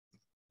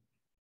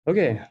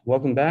Okay,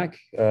 welcome back.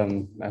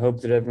 I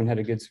hope that everyone had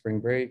a good spring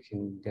break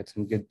and got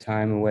some good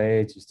time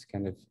away just to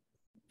kind of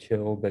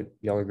chill, but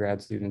y'all are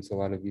grad students, a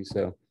lot of you,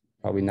 so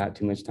probably not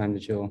too much time to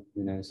chill,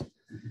 who knows.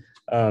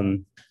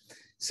 Um,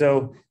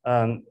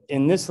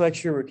 in this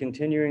lecture, we're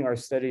continuing our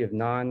study of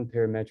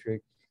non-parametric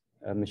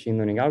machine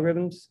learning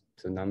algorithms,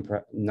 so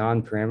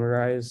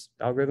non-parameterized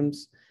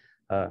algorithms.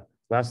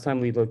 Last time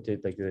we looked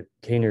at like the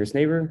k-nearest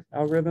neighbor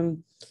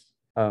algorithm,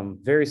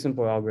 very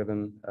simple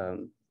algorithm.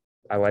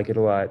 I like it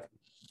a lot.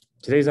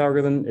 Today's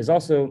algorithm is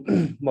also,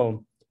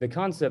 well, the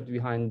concept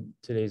behind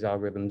today's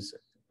algorithms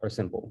are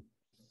simple.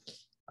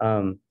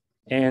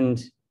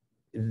 And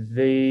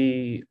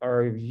they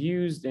are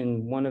used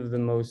in one of the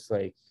most,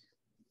 like,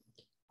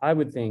 I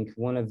would think,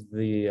 one of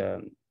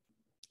the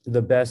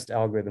best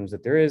algorithms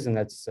that there is, and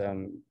that's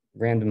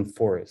random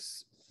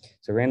forests.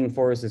 So random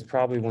forest is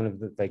probably one of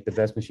the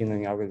best machine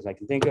learning algorithms I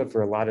can think of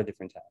for a lot of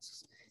different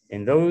tasks.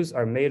 And those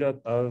are made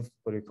up of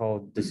what are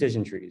called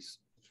decision trees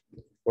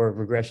or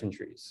regression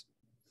trees.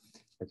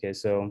 Okay,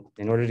 so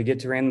in order to get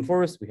to random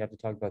forest, we have to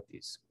talk about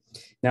these.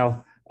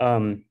 Now,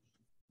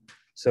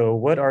 so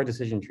what are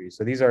decision trees?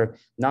 So these are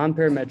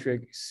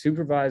non-parametric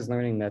supervised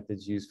learning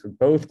methods used for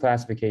both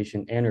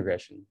classification and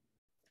regression.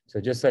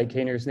 So just like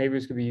k-nearest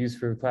neighbors could be used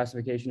for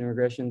classification and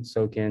regression,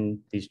 so can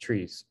these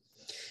trees.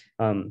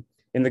 And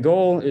the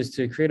goal is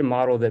to create a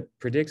model that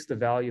predicts the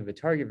value of a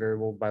target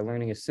variable by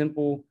learning a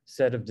simple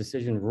set of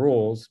decision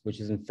rules, which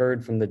is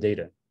inferred from the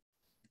data.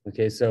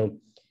 Okay, so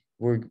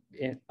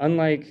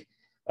unlike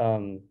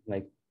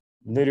like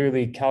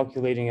literally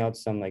calculating out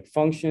some like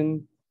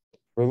function,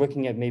 we're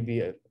looking at maybe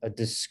a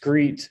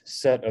discrete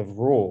set of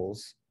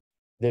rules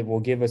that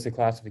will give us a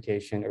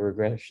classification or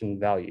regression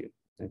value.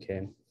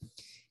 Okay.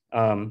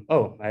 I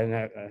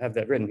have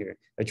that written here.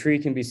 A tree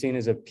can be seen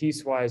as a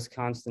piecewise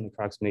constant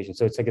approximation.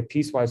 So it's like a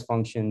piecewise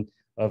function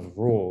of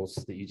rules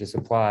that you just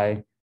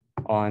apply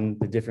on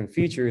the different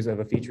features of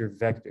a feature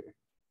vector.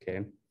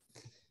 Okay.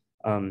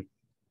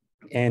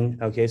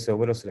 So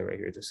what else did I write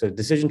here? So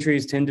decision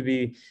trees tend to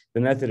be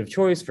the method of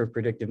choice for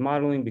predictive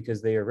modeling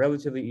because they are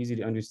relatively easy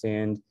to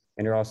understand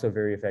and are also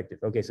very effective.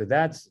 Okay, so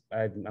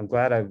I'm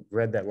glad I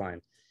read that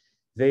line.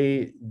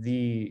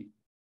 A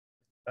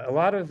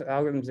lot of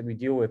algorithms that we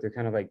deal with are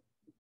kind of like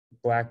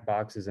black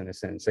boxes in a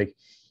sense. Like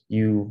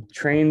you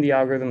train the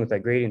algorithm with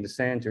like gradient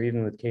descent or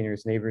even with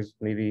k-nearest neighbors,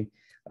 maybe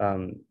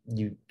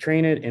you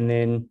train it and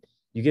then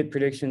you get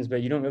predictions,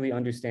 but you don't really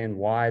understand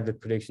why the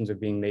predictions are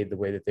being made the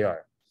way that they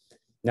are.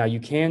 Now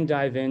you can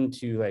dive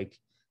into like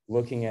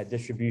looking at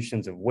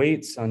distributions of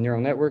weights on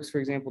neural networks, for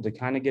example, to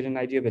kind of get an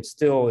idea, but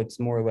still it's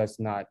more or less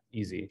not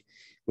easy.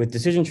 With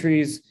decision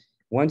trees,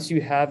 once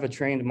you have a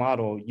trained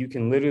model, you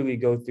can literally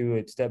go through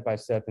it step by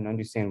step and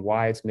understand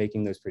why it's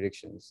making those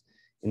predictions.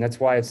 And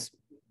that's why it's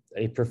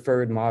a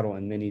preferred model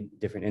in many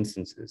different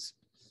instances.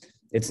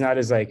 It's not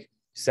as like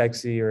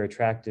sexy or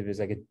attractive as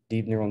like a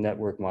deep neural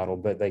network model,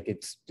 but like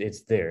it's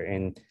there.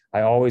 And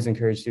I always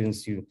encourage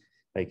students to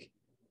like,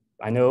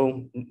 I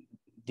know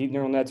deep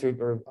neural nets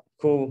are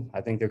cool.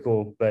 I think they're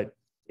cool, but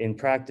in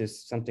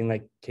practice, something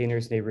like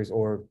k-nearest neighbors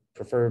or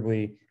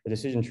preferably a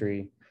decision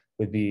tree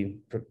would be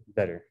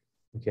better.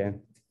 Okay.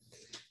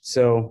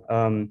 So,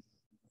 all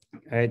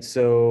right.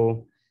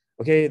 So,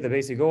 okay, the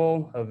basic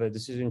goal of a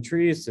decision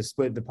tree is to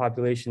split the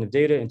population of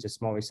data into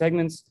smaller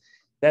segments.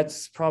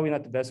 That's probably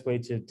not the best way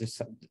to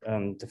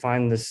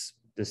define this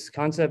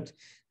concept.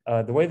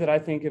 The way that I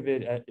think of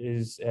it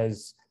is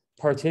as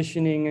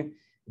partitioning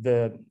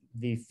the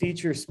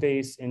feature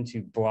space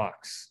into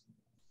blocks.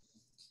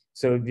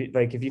 So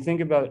like if you think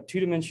about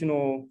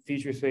two-dimensional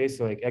feature space,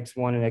 so like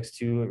X1 and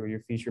X2 or your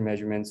feature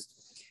measurements,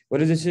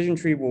 what a decision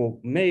tree will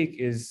make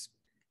is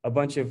a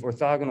bunch of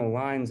orthogonal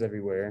lines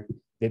everywhere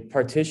that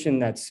partition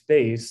that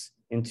space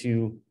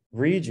into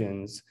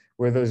regions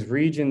where those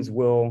regions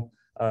will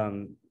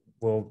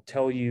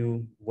tell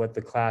you what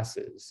the class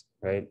is,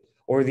 right?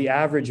 Or the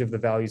average of the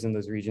values in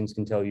those regions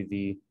can tell you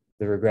the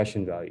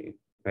regression value,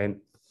 right?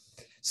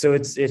 So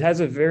it has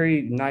a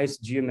very nice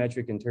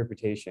geometric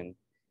interpretation.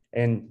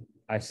 And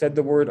I said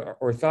the word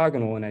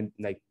orthogonal, and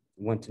I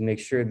want to make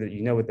sure that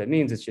you know what that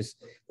means. It's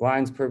just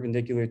lines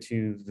perpendicular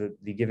to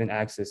the given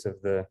axis of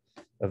the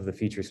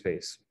feature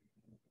space.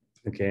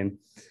 Okay.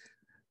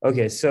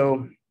 Okay,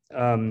 so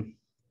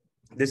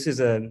this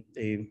is a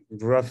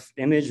rough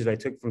image that I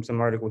took from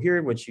some article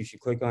here, which you should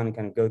click on and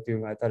kind of go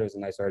through. I thought it was a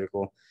nice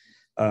article.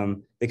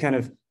 It kind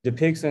of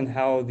depicts on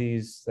how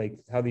these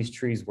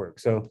trees work.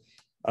 So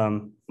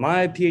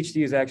my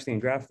PhD is actually in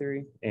graph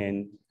theory,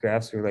 and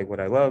graphs are like what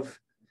I love.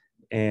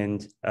 And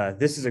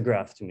this is a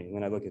graph to me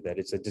when I look at that.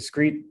 It's a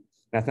discrete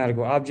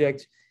mathematical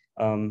object.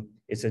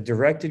 It's a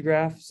directed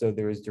graph, so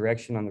there is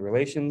direction on the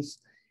relations.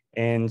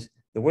 And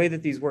the way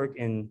that these work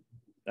in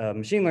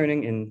machine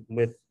learning and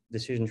with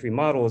decision tree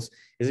models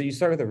is that you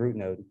start with a root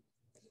node.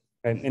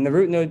 Right? And the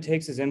root node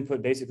takes as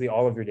input basically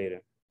all of your data,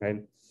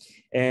 right?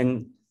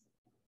 And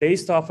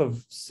based off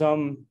of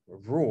some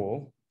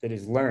rule that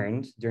is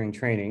learned during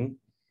training,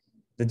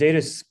 the data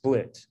is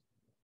split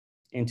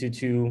into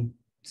two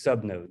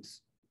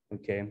subnodes,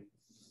 okay?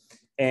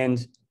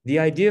 And The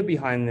idea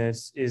behind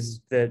this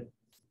is that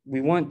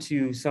we want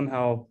to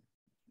somehow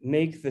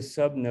make the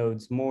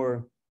subnodes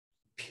more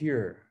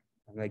pure,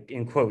 like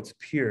in quotes,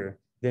 pure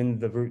than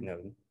the root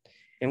node.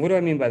 And what do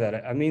I mean by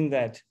that? I mean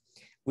that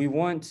we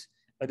want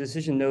a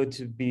decision node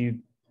to be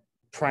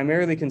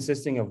primarily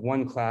consisting of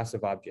one class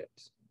of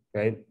objects,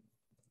 right?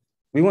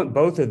 We want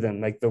both of them,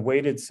 like the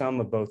weighted sum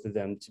of both of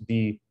them to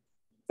be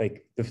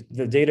like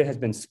the data has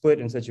been split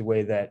in such a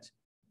way that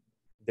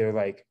they're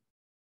like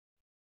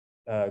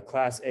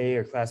class A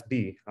or class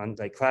B. On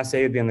like class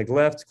A would be on the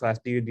left, class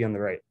B would be on the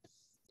right.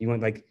 You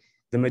want like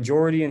the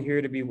majority in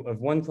here to be of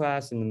one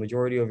class and the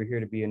majority over here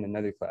to be in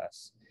another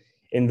class.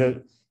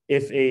 And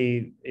if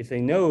a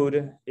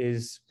node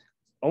is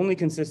only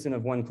consistent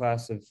of one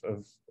class of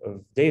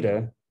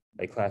data,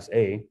 like class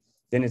A,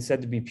 then it's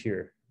said to be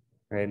pure,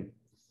 right?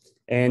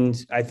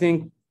 And I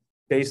think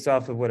based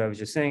off of what I was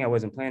just saying, I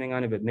wasn't planning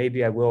on it, but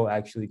maybe I will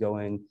actually go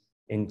in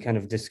and kind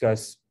of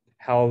discuss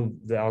how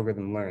the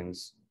algorithm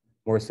learns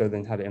more so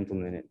than how to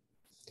implement it.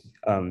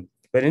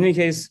 But in any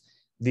case,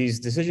 these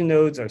decision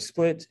nodes are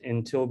split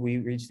until we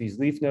reach these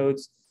leaf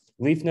nodes.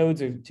 Leaf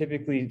nodes are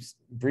typically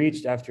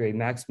breached after a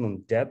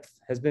maximum depth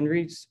has been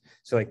reached.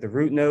 So like the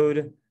root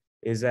node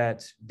is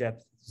at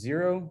depth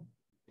 0.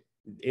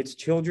 Its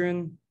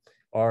children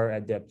are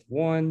at depth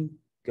 1,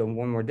 go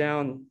one more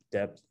down,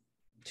 depth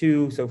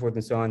 2, so forth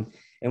and so on.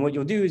 And what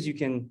you'll do is you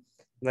can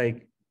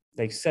like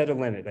set a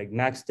limit, like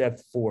max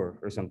depth 4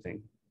 or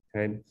something,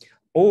 right?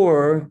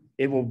 Or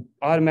it will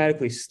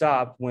automatically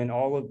stop when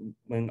all of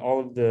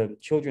the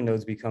children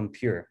nodes become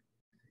pure,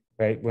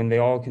 right? When they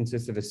all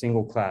consist of a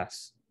single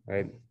class,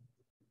 right?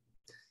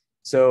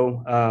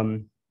 So,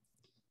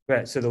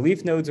 right, so the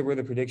leaf nodes are where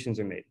the predictions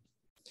are made.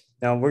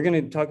 Now we're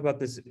going to talk about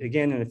this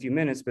again in a few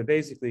minutes, but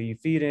basically you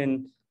feed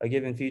in a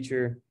given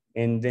feature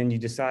and then you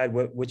decide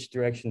which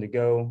direction to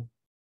go,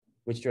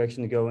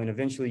 and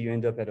eventually you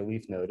end up at a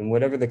leaf node. And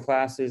whatever the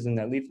class is in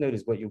that leaf node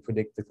is what you'll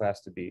predict the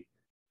class to be.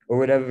 Or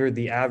whatever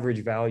the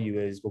average value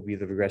is will be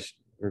the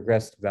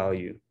regressed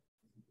value,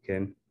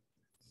 okay?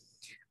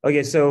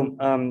 Okay, so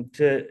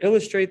to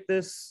illustrate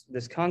this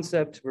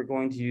concept, we're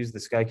going to use the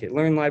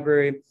scikit-learn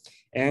library,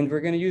 and we're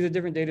going to use a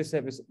different data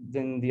set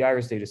than the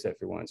iris data set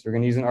for once. We're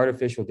going to use an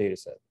artificial data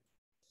set.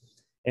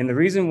 And the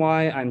reason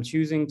why I'm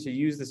choosing to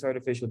use this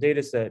artificial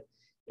data set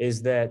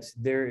is that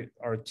there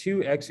are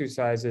 2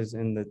 exercises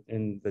in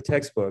the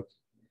textbook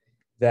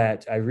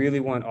that I really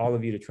want all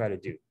of you to try to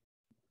do.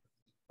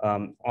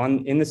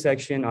 In the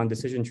section on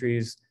decision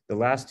trees, the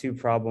last 2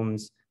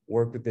 problems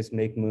work with this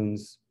make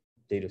moons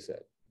data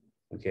set,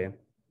 okay?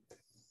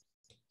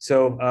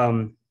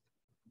 So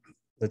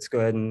let's go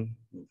ahead and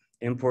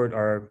import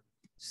our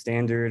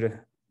standard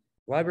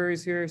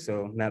libraries here.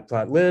 So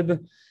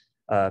matplotlib,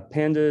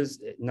 pandas,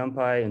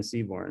 numpy, and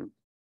seaborn.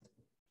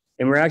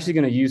 And we're actually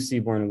going to use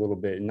seaborn a little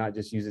bit and not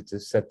just use it to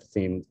set the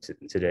theme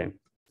today.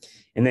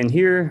 And then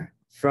here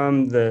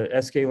from the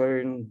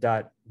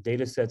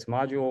sklearn.datasets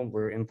module,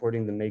 we're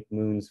importing the make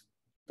moons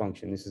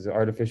function. This is an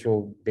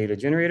artificial data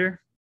generator.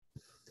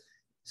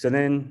 So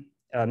then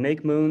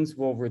make moons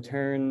will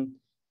return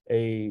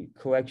a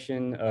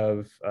collection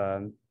of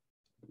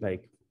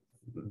like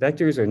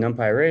vectors or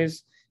numpy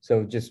arrays.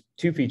 So just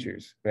 2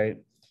 features, right?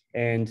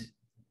 And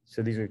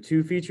so these are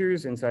 2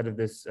 features inside of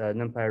this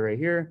numpy array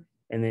here.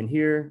 And then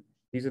here,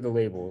 these are the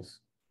labels.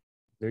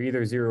 They're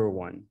either 0 or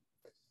 1.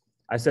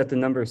 I set the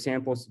number of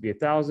samples to be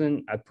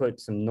 1,000. I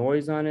put some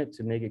noise on it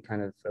to make it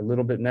kind of a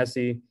little bit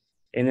messy.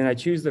 And then I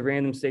choose the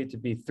random state to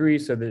be 3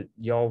 so that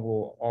y'all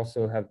will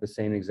also have the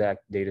same exact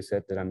data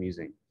set that I'm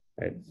using,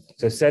 right?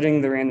 So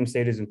setting the random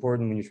state is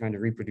important when you're trying to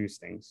reproduce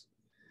things,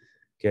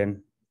 okay?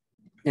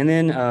 And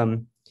then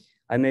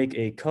I make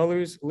a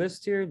colors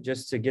list here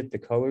just to get the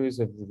colors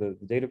of the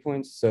data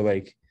points. So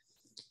like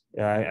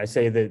I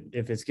say that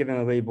if it's given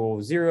a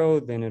label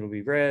 0, then it'll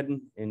be red.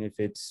 And if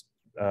it's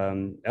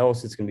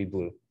else, it's gonna be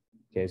blue.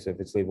 Okay, so if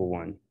it's label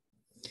 1.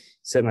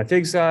 Set my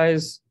fig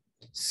size,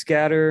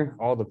 scatter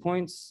all the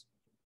points,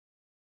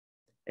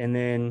 and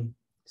then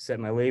set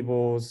my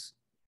labels,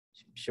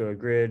 show a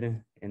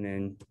grid, and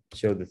then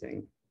show the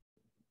thing.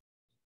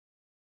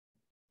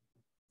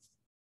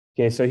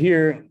 Okay, so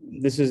here,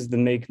 this is the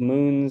make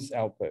moons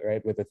output,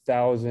 right, with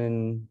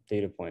 1,000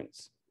 data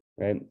points,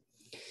 right?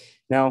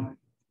 Now,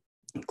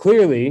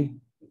 clearly,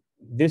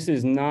 this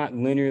is not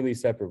linearly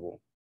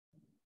separable,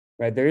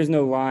 right? There is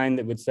no line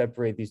that would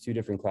separate these 2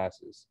 different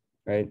classes,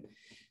 right?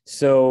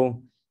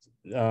 So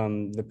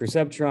the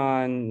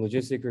perceptron,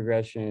 logistic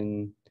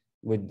regression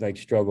would like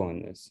struggle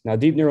in this. Now,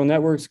 deep neural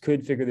networks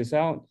could figure this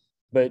out,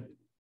 but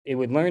it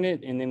would learn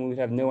it and then we would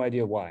have no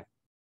idea why,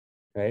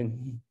 right?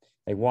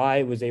 Like why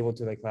it was able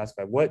to like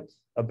classify. What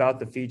about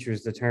the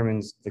features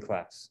determines the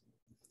class?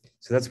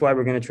 So that's why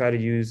we're going to try to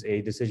use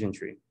a decision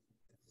tree.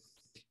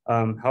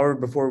 However,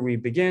 before we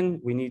begin,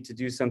 we need to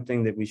do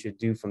something that we should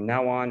do from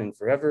now on and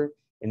forever,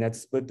 and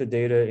that's split the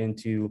data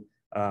into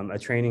a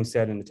training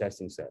set and a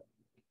testing set,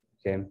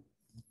 okay?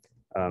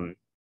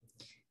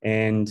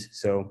 And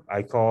so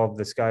I call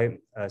the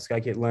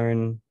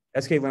scikit-learn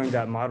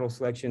sklearn.model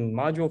selection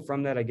module.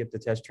 From that, I get the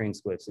test train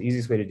splits, the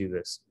easiest way to do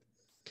this.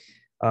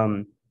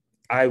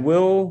 I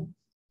will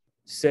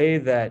say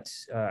that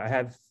I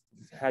have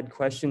had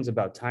questions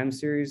about time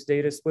series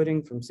data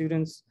splitting from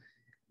students,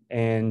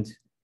 and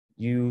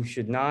you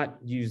should not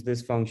use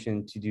this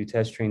function to do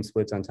test train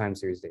splits on time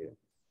series data.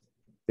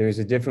 There's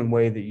a different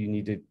way that you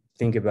need to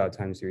think about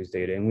time series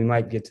data, and we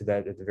might get to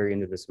that at the very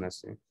end of the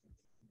semester.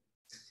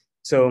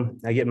 So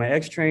I get my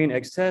X train,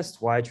 X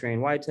test, Y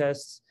train, Y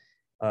tests.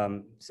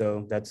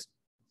 So that's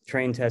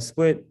train test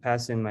split,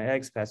 pass in my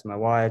X, pass in my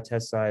Y,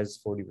 test size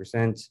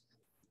 40%,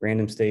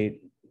 random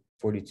state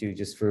 42,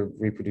 just for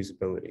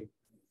reproducibility.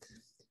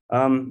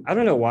 I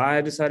don't know why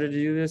I decided to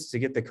do this, to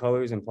get the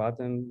colors and plot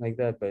them like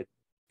that, but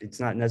it's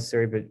not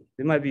necessary, but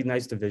it might be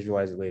nice to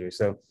visualize it later.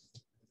 So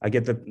I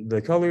get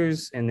the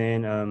colors, and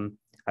then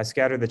I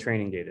scatter the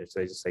training data.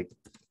 So I just like,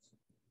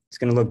 it's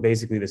gonna look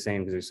basically the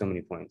same because there's so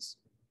many points,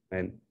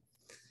 right?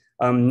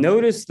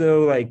 Notice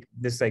though, like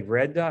this like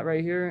red dot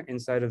right here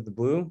inside of the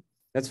blue,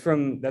 that's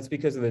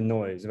because of the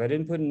noise. If I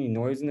didn't put any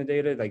noise in the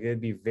data, like it'd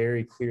be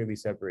very clearly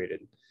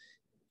separated,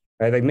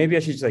 right? Like maybe I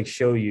should just like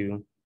show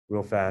you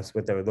real fast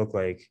what that would look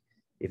like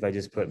if I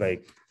just put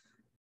like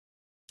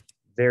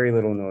very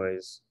little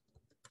noise.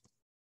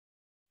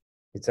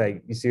 It's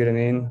like, you see what I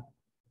mean?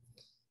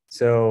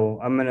 So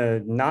I'm gonna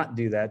not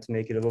do that to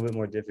make it a little bit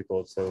more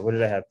difficult. So what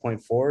did I have,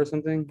 0.4 or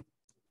something?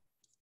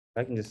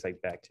 I can just like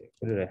backtick.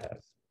 What did I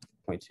have?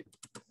 0.2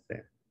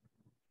 there.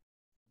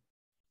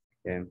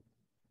 Okay.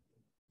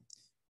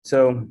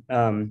 So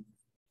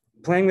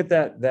playing with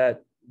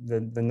the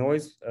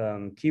noise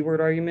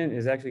keyword argument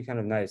is actually kind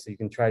of nice. So you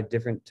can try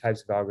different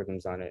types of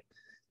algorithms on it.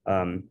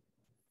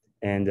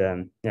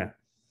 Yeah.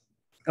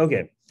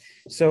 Okay.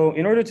 So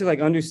in order to like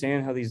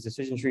understand how these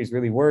decision trees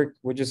really work,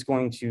 we're just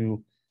going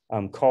to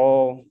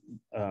call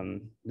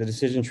the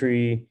decision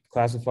tree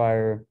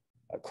classifier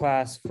a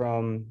class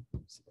from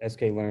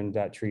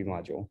sklearn.tree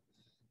module.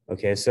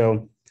 Okay,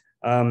 so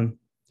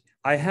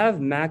I have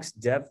max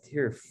depth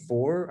here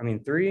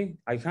 3.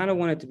 I kind of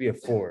want it to be a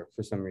 4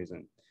 for some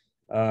reason.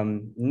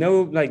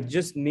 No, like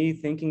just me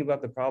thinking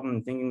about the problem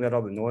and thinking about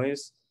all the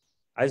noise,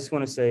 I just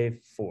want to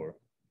say 4.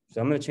 So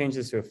I'm going to change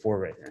this to a 4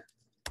 right here.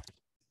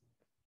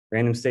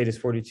 Random state is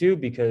 42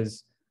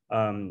 because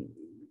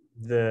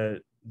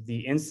the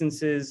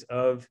instances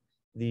of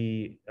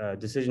the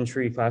decision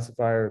tree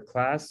classifier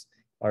class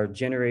are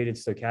generated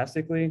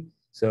stochastically.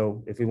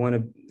 So if we want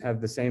to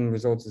have the same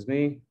results as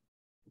me,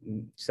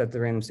 set the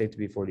random state to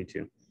be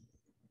 42.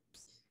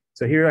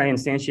 So here I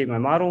instantiate my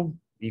model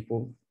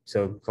equal,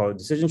 so call it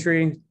decision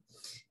tree.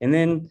 And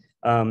then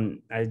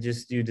I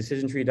just do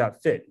decision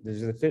tree.fit. This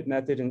is the fit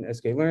method in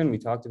sklearn. We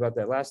talked about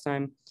that last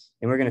time,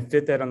 and we're going to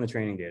fit that on the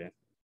training data.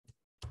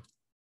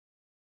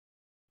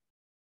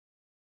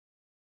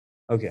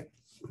 Okay,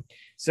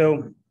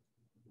 so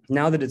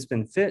now that it's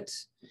been fit,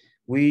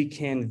 we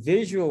can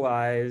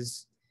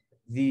visualize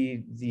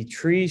the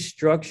tree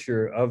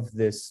structure of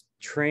this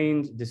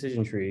trained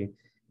decision tree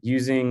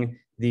using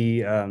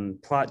the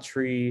plot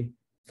tree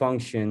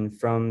function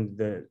from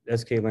the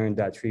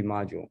sklearn.tree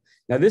module.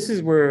 Now this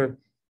is where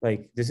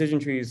like decision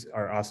trees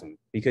are awesome,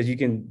 because you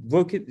can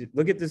look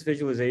at this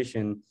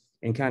visualization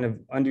and kind of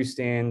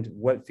understand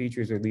what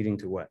features are leading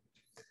to what.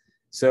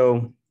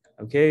 So,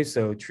 okay,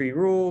 so tree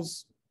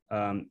rules,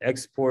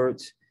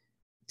 export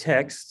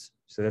text.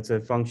 So that's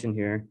a function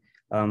here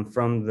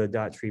from the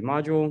 .tree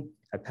module.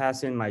 I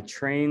pass in my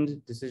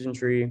trained decision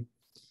tree,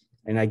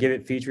 and I give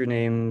it feature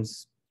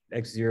names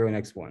x0 and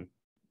x1.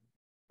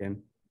 Okay,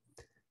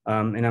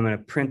 and I'm going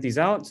to print these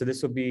out. So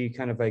this will be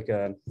kind of like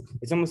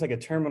it's almost like a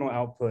terminal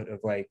output of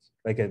like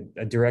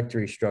a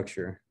directory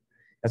structure.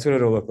 That's what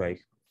it'll look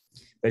like.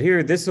 But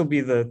here, this will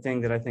be the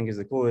thing that I think is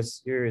the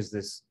coolest. Here is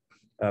this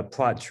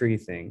plot tree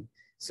thing.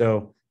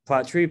 So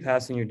plot tree,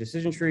 pass in your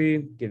decision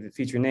tree, give it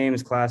feature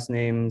names, class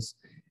names.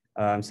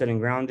 I'm setting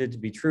grounded to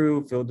be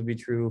true, filled to be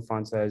true,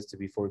 font size to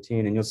be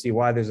 14, and you'll see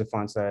why there's a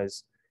font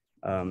size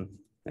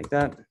like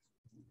that.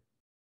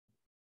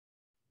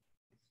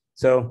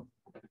 So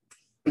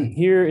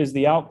here is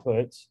the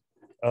output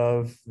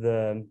of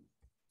the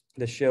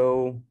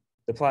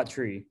plot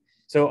tree.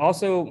 So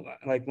also,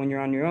 like when you're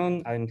on your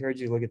own, I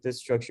encourage you to look at this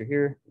structure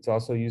here. It's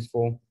also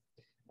useful.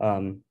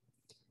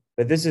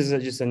 But this is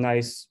just a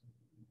nice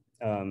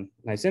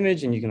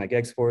image, and you can like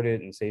export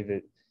it and save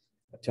it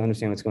to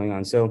understand what's going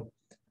on. So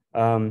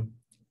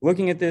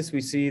looking at this,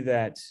 we see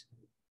that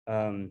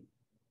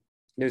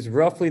there's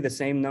roughly the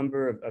same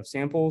number of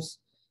samples,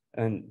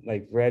 and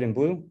like red and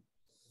blue,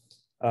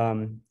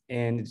 and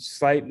it's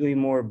slightly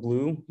more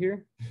blue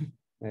here,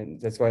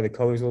 and that's why the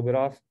color is a little bit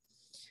off.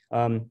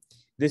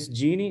 This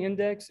Gini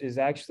index is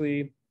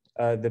actually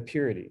the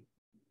purity.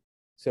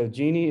 So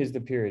Gini is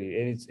the purity,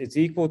 and it's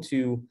equal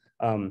to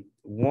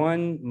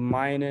 1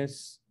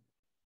 minus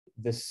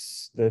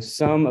the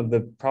sum of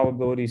the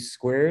probabilities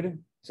squared.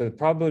 So the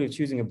probability of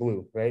choosing a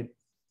blue, right?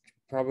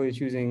 Probability of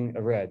choosing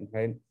a red,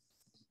 right?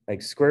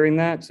 Like squaring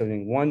that, so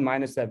then 1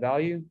 minus that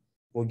value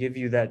will give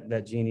you that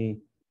Gini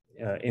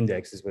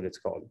index is what it's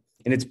called.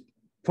 And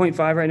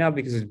 0.5 right now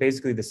because it's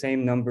basically the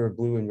same number of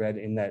blue and red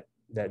in that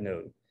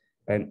node,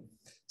 right?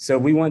 So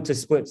we want to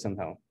split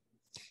somehow.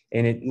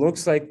 And it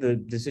looks like the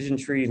decision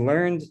tree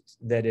learned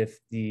that if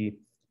the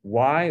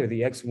y or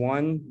the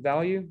x1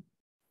 value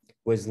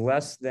was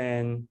less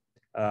than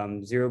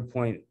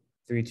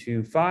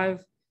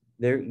 0.325,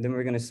 then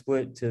we're going to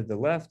split to the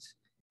left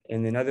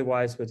and then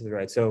otherwise split to the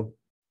right. So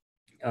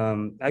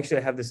actually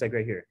I have this like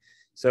right here.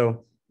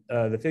 So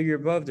the figure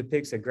above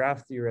depicts a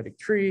graph theoretic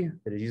tree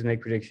that is used to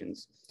make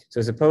predictions. So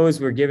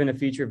suppose we're given a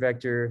feature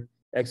vector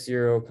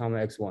x0,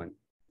 x1,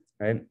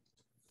 right?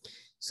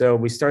 So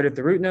we start at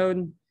the root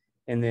node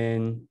and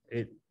then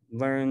it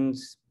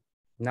learns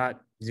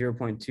not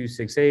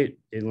 0.268,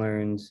 it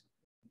learns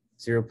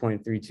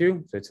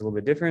 0.32, so it's a little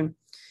bit different.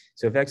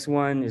 So if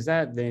x1 is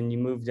that, then you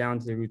move down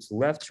to the root's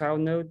left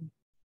child node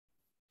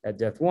at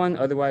depth 1,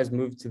 otherwise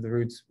move to the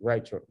root's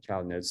right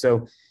child node.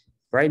 So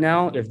right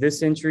now, if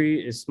this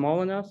entry is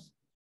small enough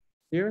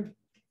here,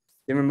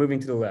 then we're moving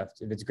to the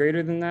left. If it's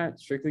greater than that,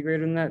 strictly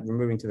greater than that, we're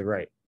moving to the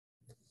right.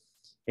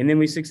 And then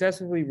we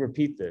successfully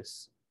repeat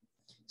this.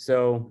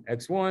 So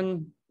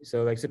x1,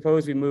 so like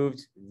suppose we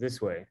moved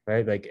this way,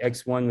 right? Like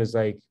x1 was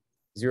like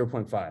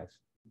 0.5.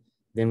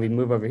 Then we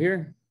move over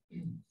here.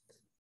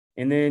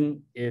 And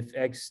then if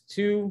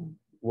x2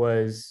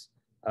 was,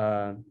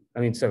 if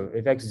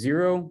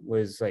x0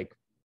 was like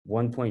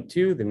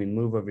 1.2, then we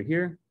move over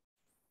here,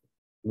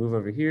 move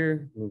over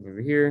here, move over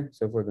here,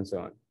 so forth and so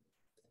on.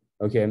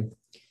 Okay,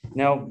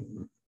 now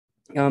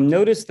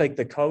notice like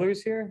the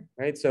colors here,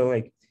 right? So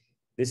like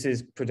this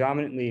is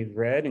predominantly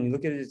red, and you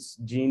look at its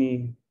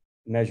Gini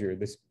measure,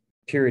 this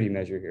purity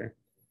measure here.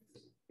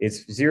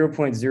 It's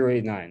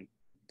 0.089.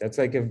 That's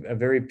like a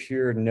very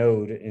pure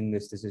node in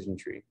this decision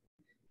tree.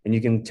 And you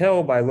can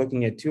tell by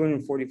looking at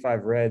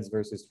 245 reds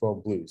versus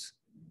 12 blues.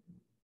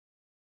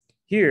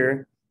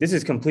 Here, this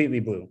is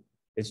completely blue.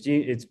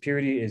 Its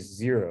purity is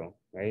 0,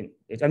 right?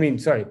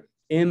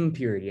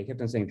 Impurity. I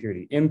kept on saying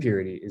purity.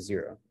 Impurity is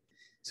 0.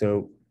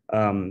 So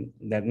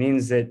that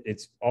means that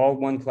it's all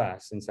one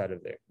class inside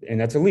of there. And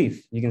that's a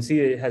leaf. You can see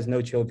it has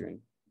no children,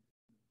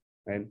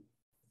 right?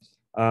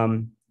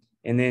 And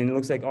then it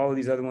looks like all of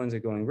these other ones are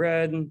going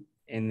red,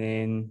 and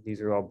then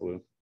these are all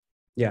blue.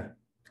 Yeah,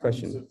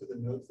 question. So for the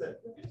nodes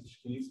that branch,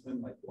 can you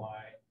explain like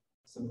why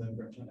some of them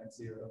branch on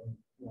x0,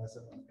 why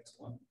some on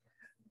x1?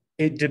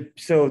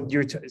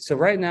 So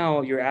right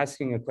now you're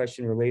asking a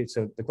question related.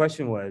 So the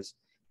question was,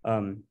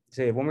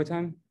 say it one more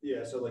time.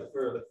 Yeah. So like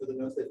for the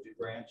nodes that do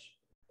branch,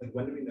 like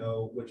when do we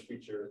know which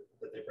feature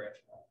that they branch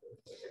on?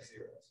 Like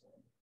x0.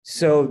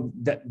 So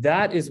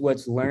that is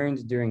what's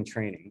learned during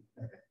training.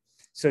 Okay.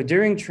 So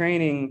during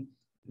training,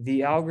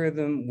 the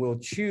algorithm will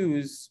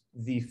choose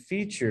the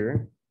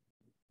feature,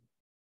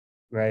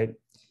 right?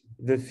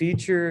 The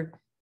feature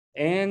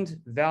and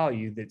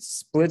value that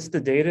splits the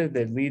data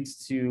that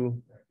leads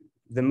to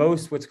the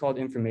most what's called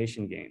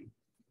information gain.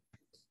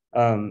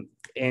 And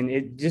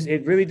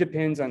it really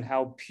depends on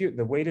how pure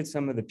the weighted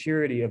sum of the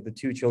purity of the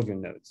two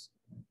children nodes,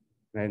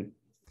 right?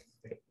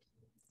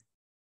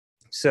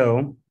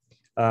 So,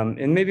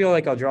 and maybe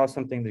I'll draw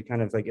something to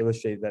kind of like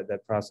illustrate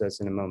that process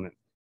in a moment.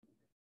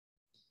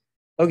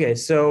 Okay,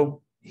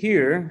 so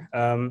here,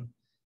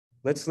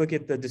 let's look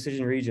at the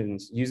decision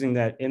regions using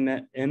that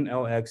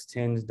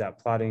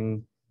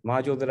mlx10.plotting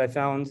module that I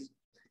found.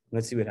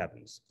 Let's see what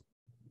happens.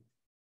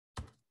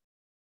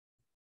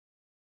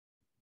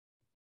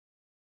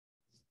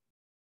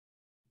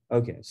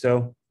 Okay,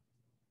 so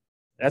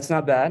that's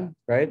not bad,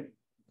 right?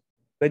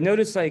 But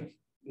notice the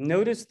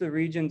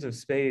regions of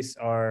space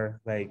are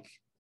like,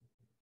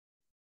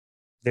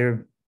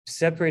 they're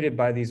separated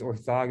by these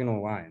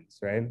orthogonal lines,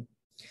 right?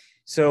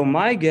 So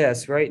my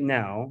guess right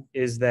now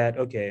is that,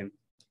 okay,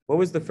 what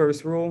was the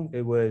first rule?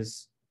 It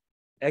was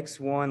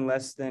x1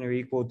 less than or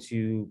equal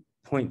to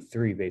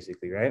 0.3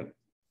 basically, right?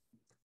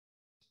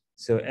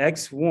 So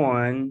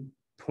x1,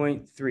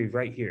 0.3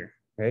 right here,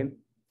 right?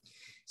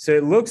 So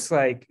it looks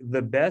like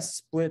the best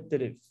split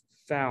that it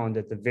found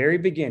at the very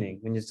beginning,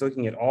 when it's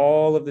looking at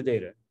all of the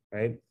data,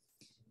 right?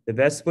 The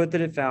best split that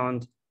it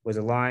found was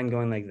a line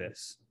going like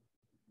this,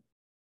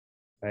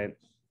 right?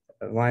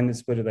 A line that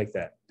split it like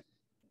that.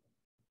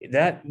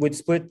 That would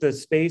split the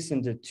space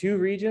into two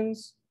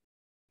regions.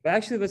 But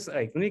actually,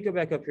 let me go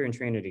back up here and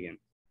train it again.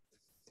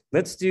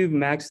 Let's do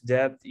max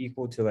depth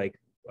equal to like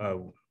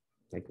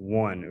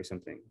 1 or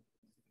something.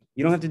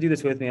 You don't have to do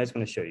this with me. I just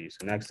want to show you.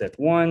 So max depth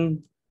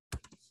 1,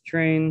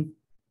 train.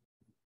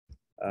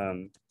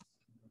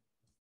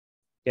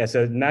 Yeah,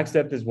 so max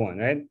depth is 1,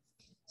 right?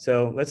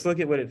 So let's look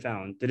at what it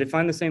found. Did it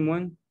find the same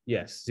one?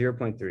 Yes,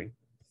 0.3.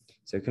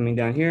 So coming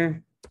down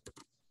here,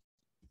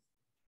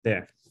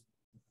 there.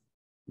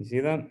 You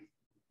see that?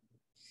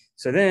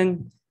 So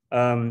then,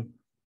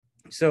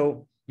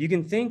 so you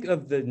can think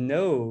of the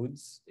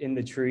nodes in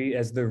the tree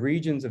as the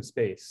regions of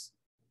space.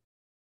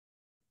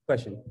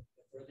 Question?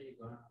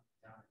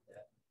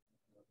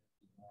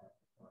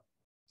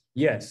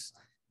 Yes.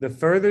 The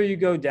further you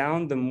go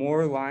down, the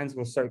more lines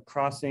will start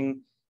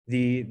crossing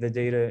the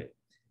data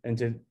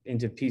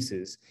into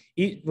pieces.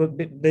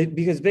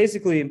 Because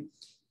basically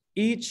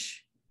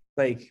each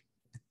like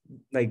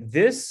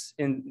this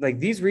and like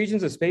these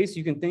regions of space,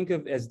 you can think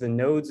of as the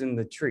nodes in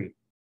the tree.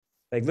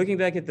 Like looking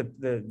back at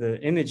the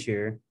image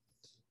here,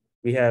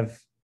 we have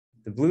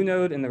the blue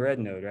node and the red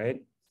node,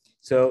 right?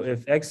 So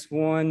if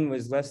x1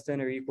 was less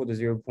than or equal to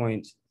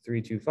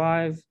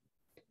 0.325,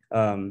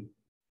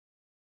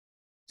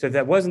 so if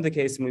that wasn't the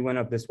case, then we went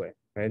up this way,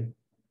 right?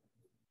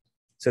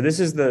 So this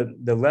is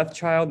the left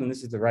child and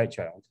this is the right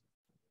child.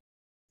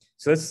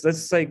 So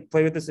let's like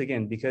play with this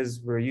again.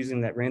 Because we're using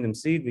that random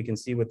seed, we can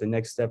see what the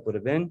next step would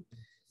have been.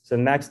 So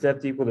max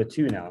depth equal to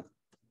 2 now.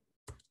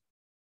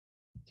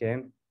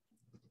 Okay.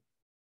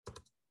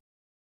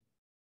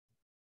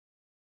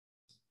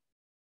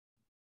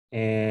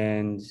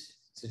 And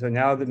so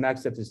now the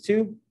max depth is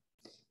 2.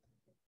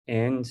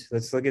 And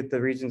let's look at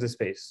the regions of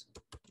space.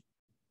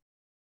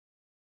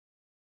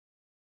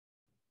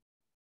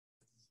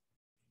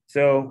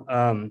 So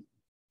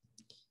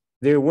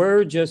there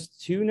were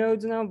just 2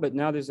 nodes now, but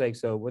now there's like,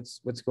 so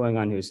what's going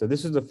on here? So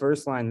this is the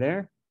first line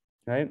there,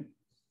 right?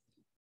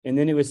 And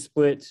then it was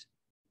split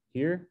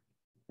here,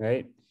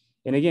 right?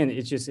 And again,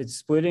 it's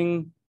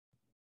splitting.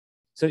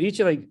 So each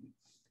like,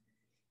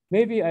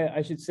 maybe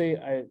I should say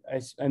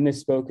I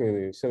misspoke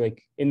earlier. So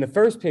like in the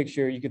first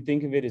picture, you could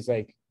think of it as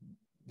like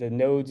the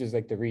nodes as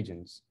like the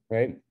regions,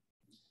 right?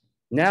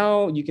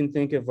 Now you can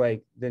think of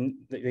like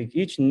like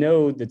each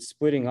node that's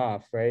splitting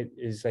off, right,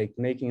 is like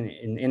making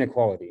an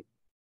inequality,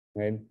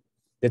 right?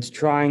 That's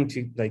trying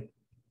to like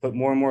put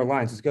more and more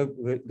lines.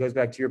 It goes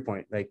back to your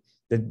point. Like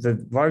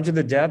the larger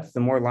the depth, the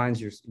more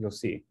lines you'll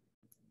see.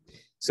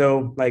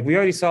 So like we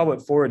already saw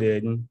what 4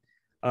 did.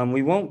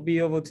 We won't be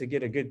able to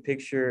get a good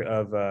picture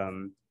of,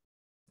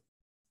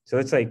 so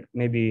it's like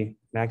maybe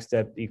max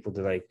depth equal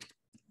to like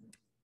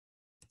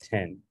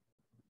 10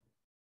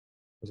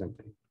 or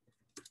something,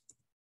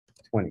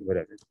 20,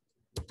 whatever.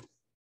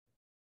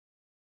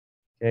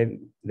 Okay,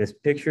 this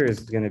picture is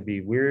going to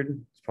be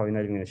weird. It's probably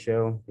not even going to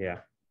show. Yeah.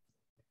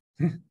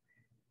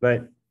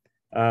 But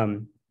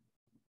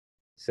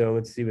so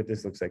let's see what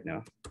this looks like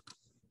now.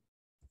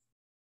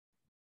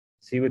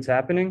 See what's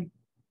happening?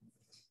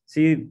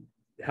 See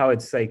how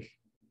it's like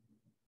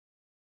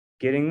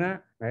getting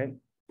that, right?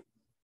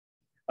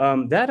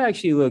 That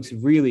actually looks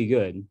really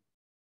good.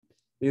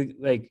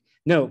 Like,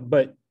 no,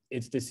 but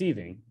it's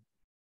deceiving.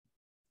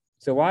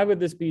 So why would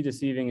this be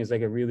deceiving is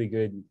like a really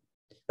good,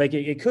 like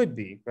it could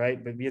be,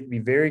 right? But we have to be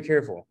very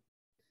careful.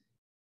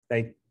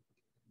 Like,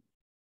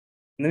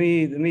 let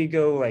me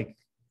go like,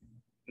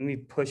 let me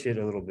push it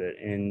a little bit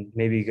and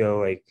maybe go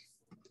like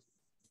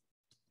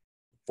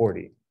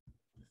 40.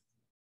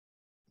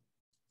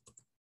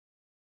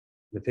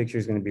 The picture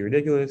is going to be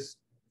ridiculous.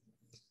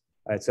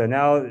 All right, so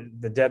now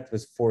the depth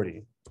was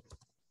 40.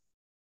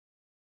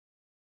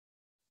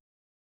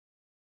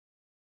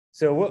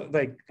 So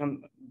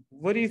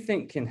what do you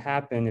think can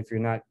happen if you're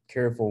not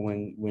careful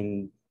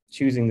when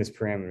choosing this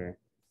parameter?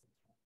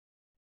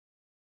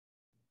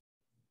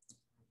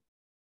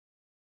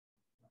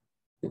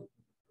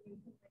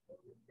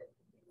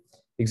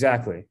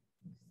 Exactly.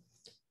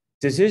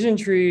 Decision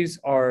trees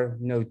are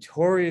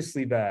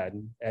notoriously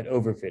bad at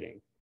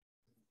overfitting.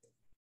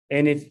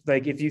 And if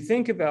you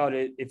think about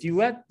it, if you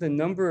let the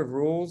number of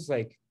rules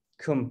like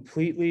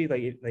completely,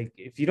 like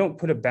if you don't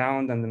put a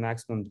bound on the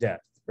maximum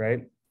depth,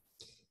 right?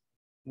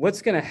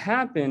 What's going to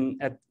happen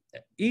at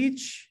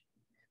each,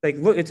 like,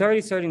 look, it's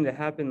already starting to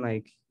happen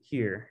like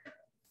here.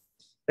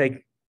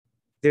 Like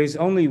there's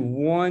only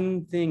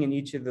one thing in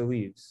each of the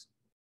leaves.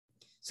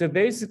 So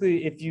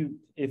basically, if you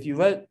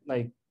let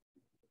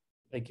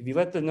if you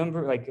let the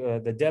number,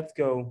 the depth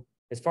go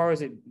as far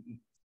as it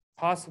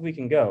possibly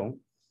can go,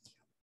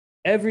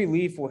 every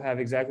leaf will have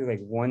exactly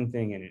like one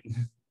thing in it,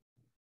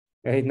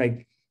 right?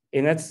 Like,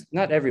 and that's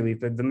not every leaf,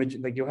 but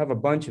like you'll have a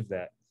bunch of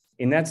that,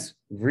 and that's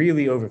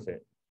really overfit,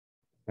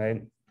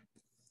 right?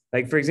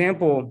 Like for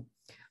example,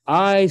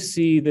 I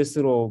see this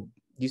little,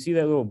 you see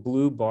that little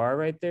blue bar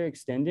right there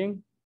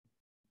extending?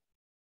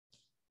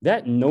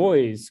 That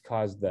noise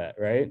caused that,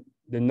 right?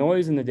 The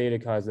noise in the data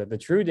caused that. The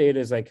true data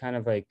is like kind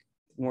of like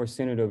more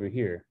centered over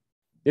here.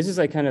 This is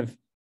like kind of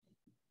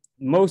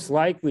most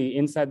likely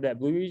inside that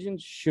blue region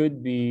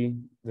should be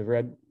the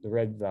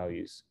red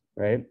values,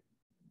 right?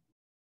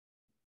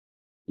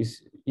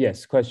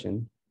 Yes,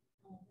 question.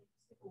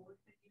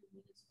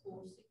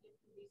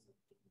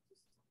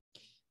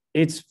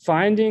 It's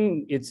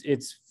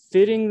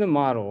fitting the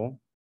model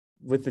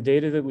with the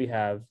data that we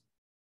have.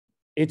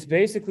 It's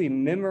basically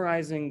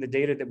memorizing the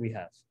data that we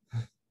have.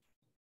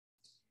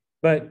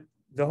 But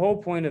the whole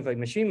point of like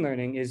machine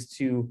learning is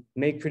to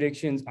make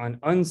predictions on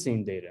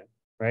unseen data,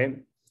 right?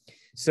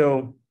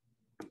 So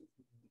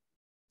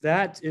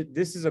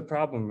this is a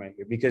problem right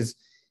here because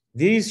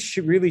these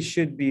really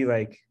should be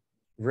like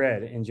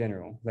red in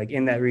general, like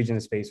in that region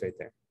of space right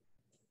there.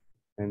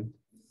 And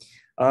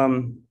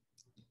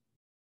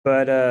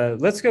but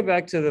let's go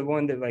back to the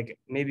one that like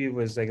maybe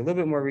was like a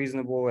little bit more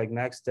reasonable, like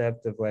max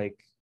depth of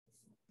like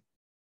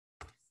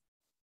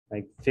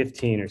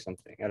 15 or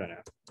something. I don't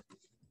know.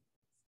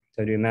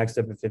 So I do a max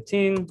depth of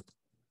 15.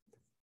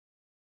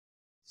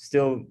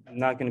 Still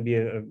not going to be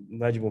a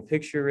legible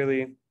picture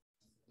really.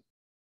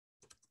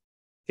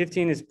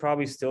 15 is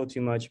probably still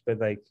too much, but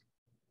like,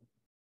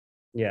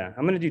 yeah,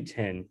 I'm going to do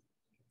 10.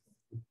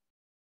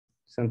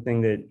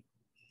 Something that,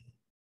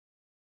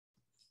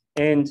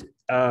 and,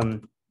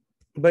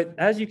 but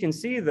as you can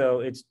see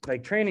though, it's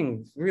like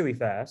training really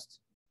fast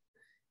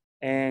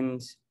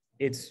and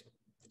it's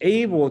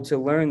able to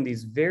learn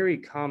these very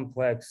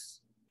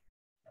complex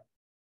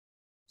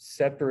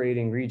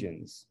separating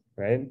regions,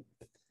 right?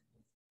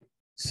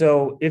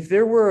 So if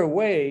there were a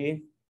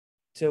way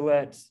to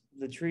let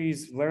the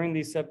trees learn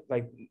these,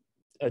 like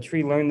a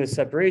tree learn this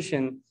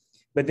separation,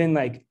 but then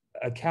like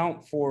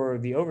account for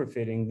the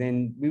overfitting,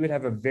 then we would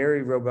have a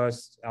very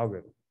robust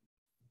algorithm.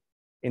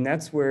 And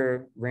that's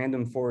where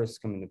random forests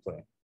come into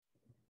play,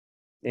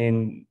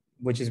 and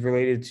which is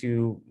related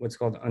to what's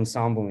called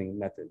ensembling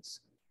methods.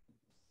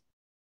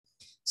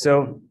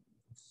 So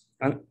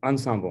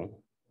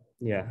ensemble,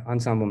 yeah,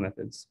 ensemble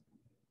methods.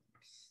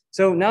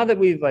 So now that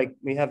we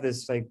have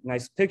this like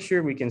nice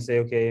picture, we can say,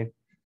 okay,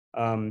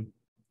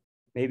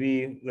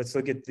 maybe let's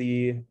look at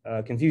the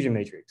confusion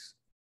matrix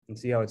and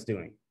see how it's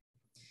doing.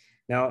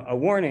 Now, a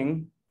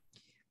warning,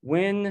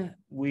 when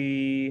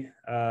we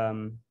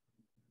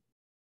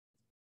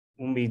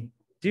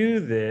do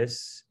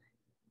this,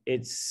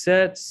 it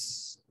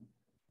sets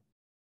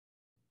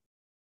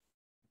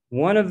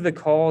one of the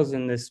calls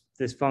in this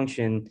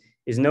function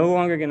is no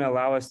longer going to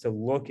allow us to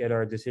look at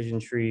our decision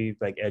tree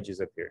like edges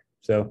up here.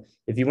 So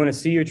if you want to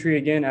see your tree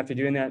again after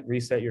doing that,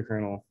 reset your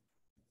kernel.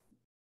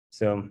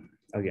 So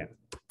again.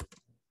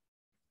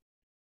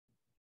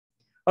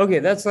 Okay,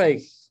 that's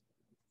like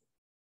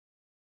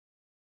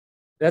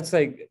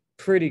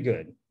pretty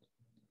good.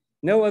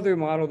 No other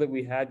model that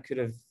we had could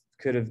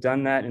have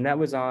done that, and that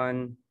was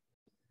on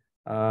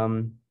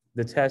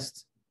the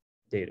test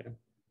data,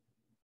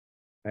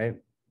 right?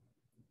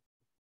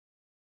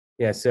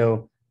 Yeah,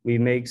 so we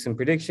make some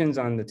predictions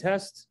on the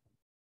test,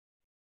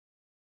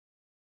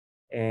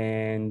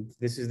 and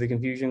this is the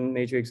confusion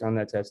matrix on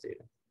that test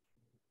data.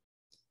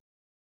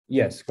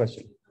 Yes,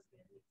 question.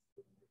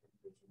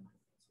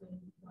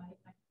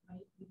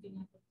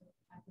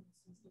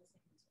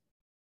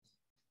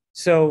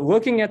 So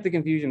looking at the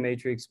confusion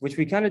matrix, which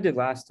we kind of did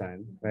last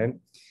time, right?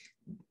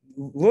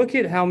 Look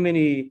at how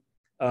many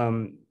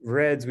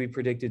reds we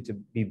predicted to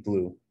be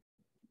blue,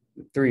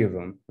 3 of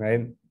them,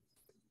 right?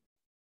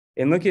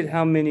 And look at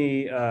how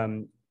many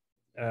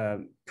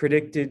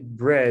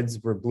predicted reds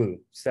were blue,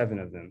 7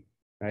 of them,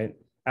 right?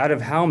 Out of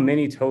how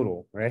many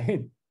total,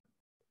 right?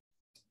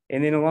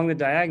 And then along the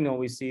diagonal,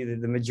 we see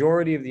that the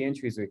majority of the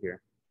entries are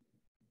here,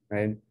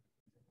 right?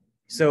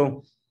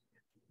 So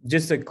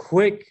just a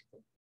quick,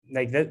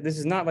 like that, this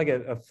is not like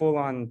a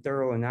full-on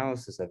thorough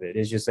analysis of it.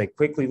 It's just like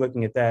quickly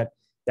looking at that.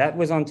 That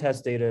was on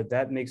test data.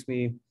 That makes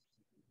me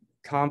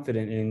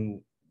confident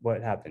in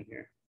what happened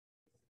here.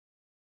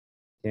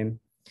 Okay.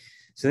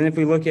 So then if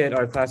we look at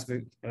our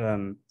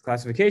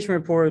classification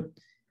report,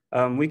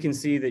 we can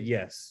see that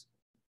yes,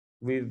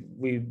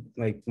 we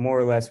like more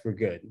or less we're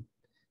good.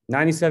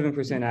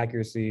 97%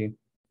 accuracy.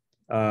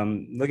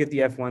 Look at the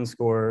F1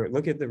 score,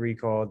 look at the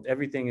recall,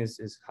 everything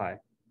is high,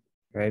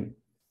 right?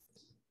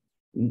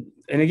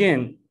 And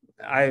again,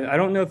 I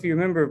don't know if you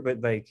remember,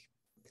 but like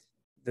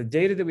the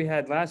data that we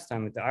had last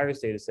time with the iris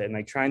data set and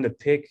like trying to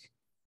pick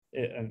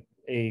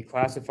a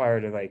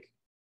classifier to like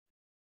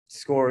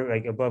score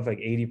like above like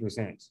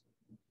 80%.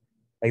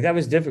 Like that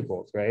was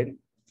difficult, right?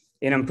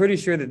 And I'm pretty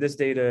sure that this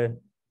data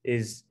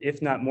is,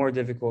 if not more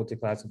difficult to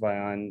classify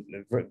on,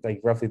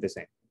 like roughly the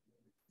same,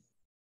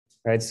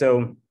 right?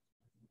 So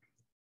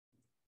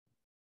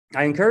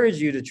I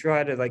encourage you to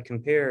try to like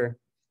compare,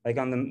 like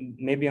on the,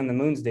 maybe on the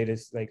moon's data,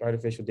 like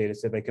artificial data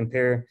set, like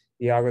compare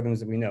the algorithms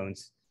that we know and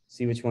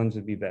see which ones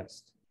would be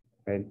best,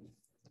 right?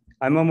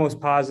 I'm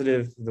almost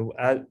positive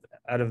out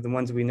of the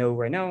ones that we know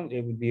right now,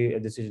 it would be a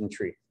decision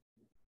tree,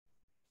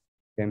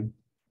 okay?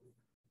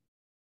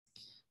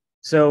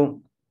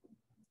 So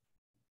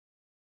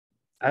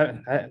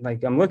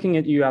I'm looking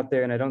at you out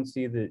there and I don't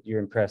see that you're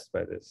impressed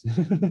by this.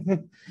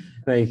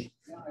 Like,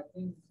 yeah, I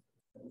think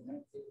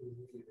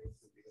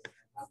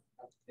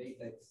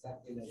data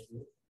exactly like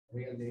this,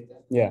 real data.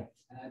 Yeah.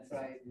 And I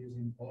tried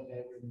using all the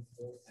algorithms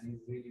and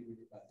it's really,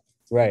 really bad.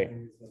 Right.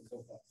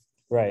 So far.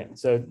 Right.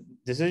 So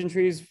decision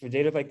trees for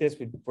data like this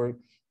would work,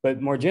 but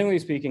more generally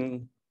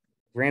speaking,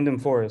 random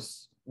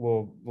forests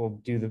will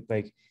do the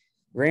like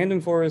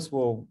random forests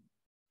will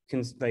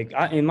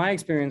in my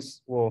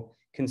experience will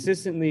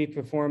consistently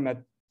perform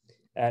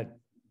at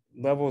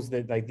levels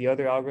that like the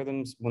other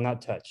algorithms will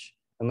not touch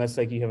unless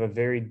like you have a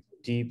very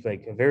deep,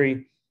 like a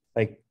very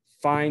like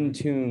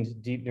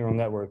fine-tuned deep neural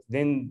network,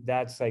 then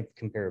that's like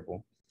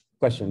comparable.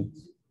 Question.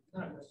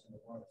 Not a question,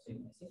 more of a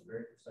statement. It seems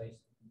very precise.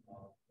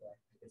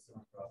 It's the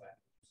only drawback.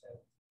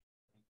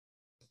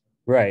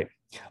 Right.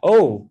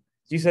 Oh,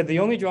 you said the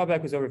only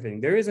drawback was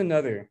overfitting. There is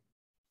another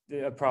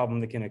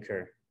problem that can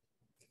occur.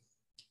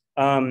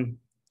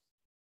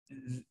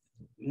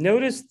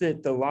 Notice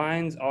that the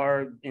lines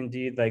are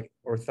indeed like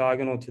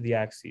orthogonal to the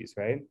axes,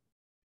 right?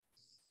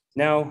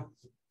 Now,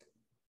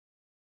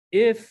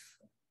 if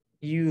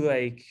you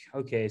like,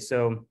 okay,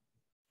 so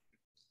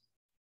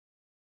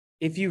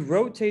if you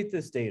rotate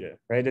this data,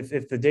 right?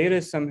 If the data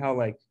is somehow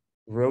like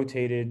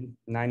rotated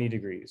 90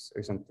 degrees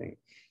or something,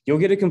 you'll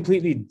get a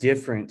completely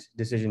different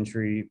decision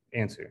tree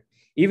answer.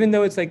 Even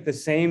though it's like the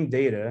same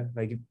data,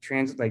 like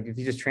if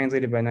you just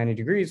translate it by 90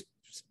 degrees,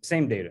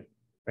 same data,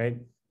 right?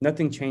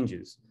 Nothing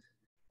changes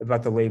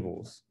about the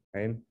labels,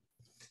 right?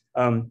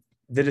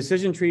 The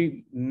decision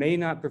tree may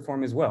not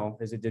perform as well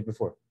as it did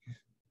before.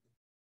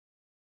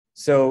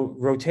 So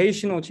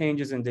rotational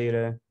changes in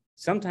data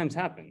sometimes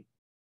happen,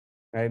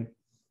 right?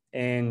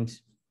 And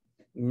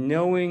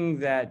knowing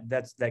that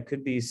that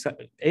could be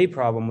a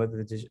problem with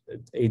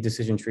a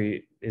decision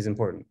tree is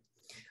important.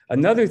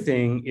 Another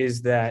thing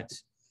is that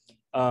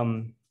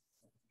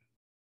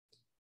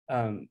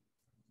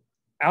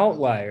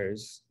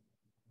outliers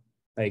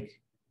like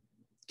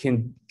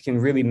can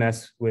really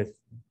mess with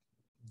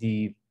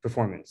the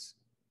performance.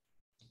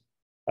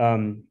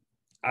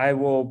 I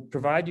will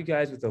provide you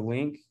guys with a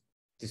link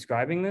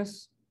describing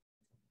this,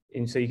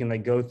 and so you can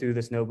like go through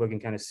this notebook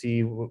and kind of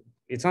see.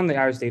 It's on the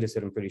IRIS data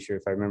set, I'm pretty sure,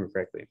 if I remember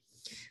correctly.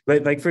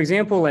 But like, for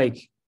example,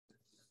 like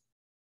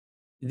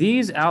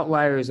these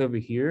outliers over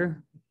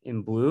here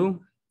in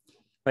blue,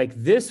 like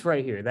this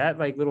right here, that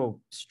like little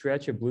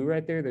stretch of blue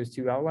right there, those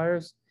two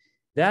outliers,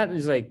 that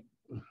is like,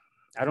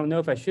 I don't know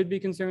if I should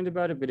be concerned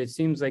about it, but it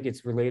seems like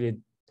it's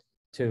related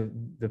to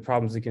the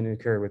problems that can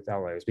occur with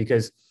outliers,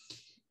 because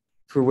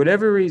for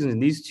whatever reason,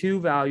 these two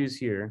values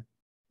here,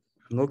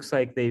 looks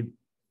like they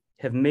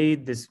have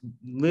made this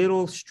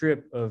little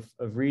strip of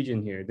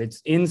region here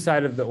that's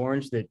inside of the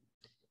orange that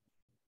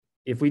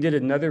if we did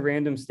another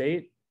random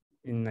state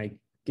and like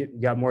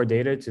got more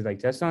data to like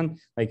test on,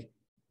 like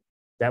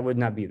that would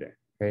not be there,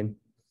 right?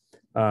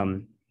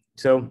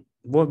 So,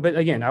 well, but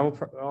again,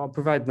 I'll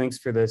provide links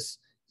for this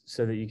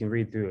so that you can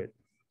read through it.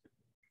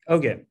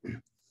 Okay,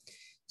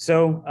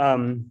 so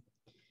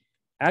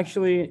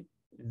actually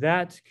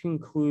that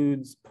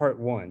concludes part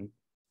 1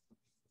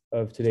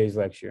 of today's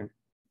lecture.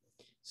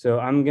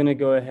 So I'm gonna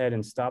go ahead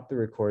and stop the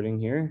recording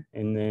here,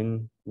 and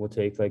then we'll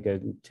take like a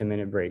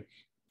 10-minute break.